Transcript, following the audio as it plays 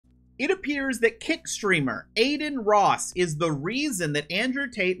It appears that Kick streamer Adin Ross is the reason that Andrew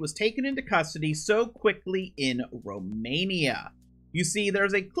Tate was taken into custody so quickly in Romania. You see,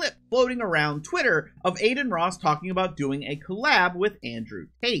 there's a clip floating around Twitter of Adin Ross talking about doing a collab with Andrew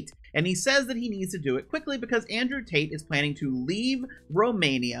Tate. And he says that he needs to do it quickly because Andrew Tate is planning to leave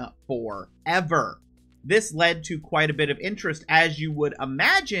Romania forever. This led to quite a bit of interest, as you would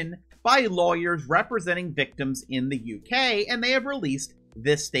imagine, by lawyers representing victims in the UK, and they have released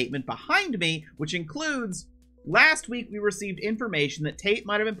this statement behind me, which includes, last week we received information that Tate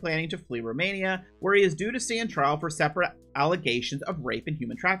might have been planning to flee Romania, where he is due to stand trial for separate allegations of rape and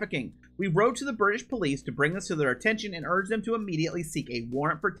human trafficking. We wrote to the British police to bring this to their attention and urge them to immediately seek a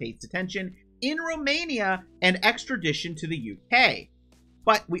warrant for Tate's detention in Romania and extradition to the UK.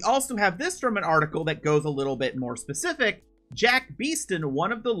 But we also have this from an article that goes a little bit more specific. Jack Beeston,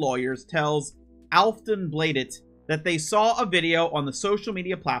 one of the lawyers, tells Alfton Bladett that they saw a video on the social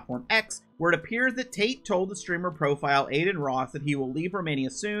media platform X where it appears that Tate told the streamer profile Adin Ross that he will leave Romania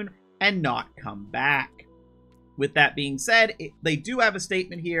soon and not come back. With that being said, they do have a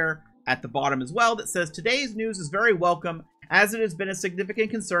statement here at the bottom as well that says, today's news is very welcome, as it has been a significant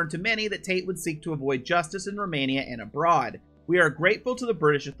concern to many that Tate would seek to avoid justice in Romania and abroad. We are grateful to the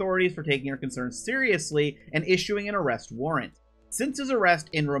British authorities for taking our concerns seriously and issuing an arrest warrant. Since his arrest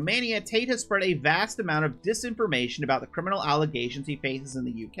in Romania, Tate has spread a vast amount of disinformation about the criminal allegations he faces in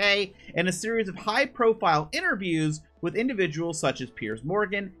the UK and a series of high-profile interviews with individuals such as Piers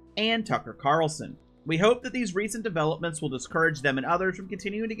Morgan and Tucker Carlson. We hope that these recent developments will discourage them and others from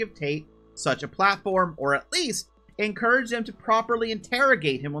continuing to give Tate such a platform, or at least encourage them to properly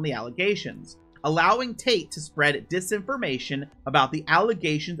interrogate him on the allegations. Allowing Tate to spread disinformation about the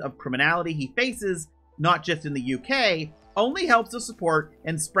allegations of criminality he faces, not just in the UK, only helps to support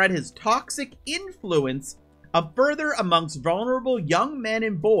and spread his toxic influence further amongst vulnerable young men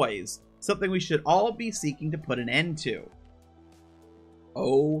and boys, something we should all be seeking to put an end to.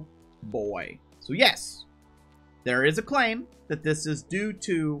 Oh boy. So yes, there is a claim that this is due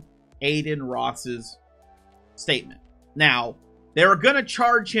to Adin Ross's statement. Now, they're going to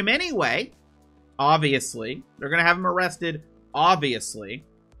charge him anyway, obviously. They're going to have him arrested, obviously.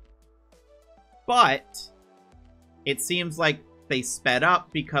 But it seems like they sped up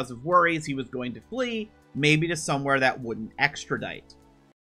because of worries he was going to flee, maybe to somewhere that wouldn't extradite.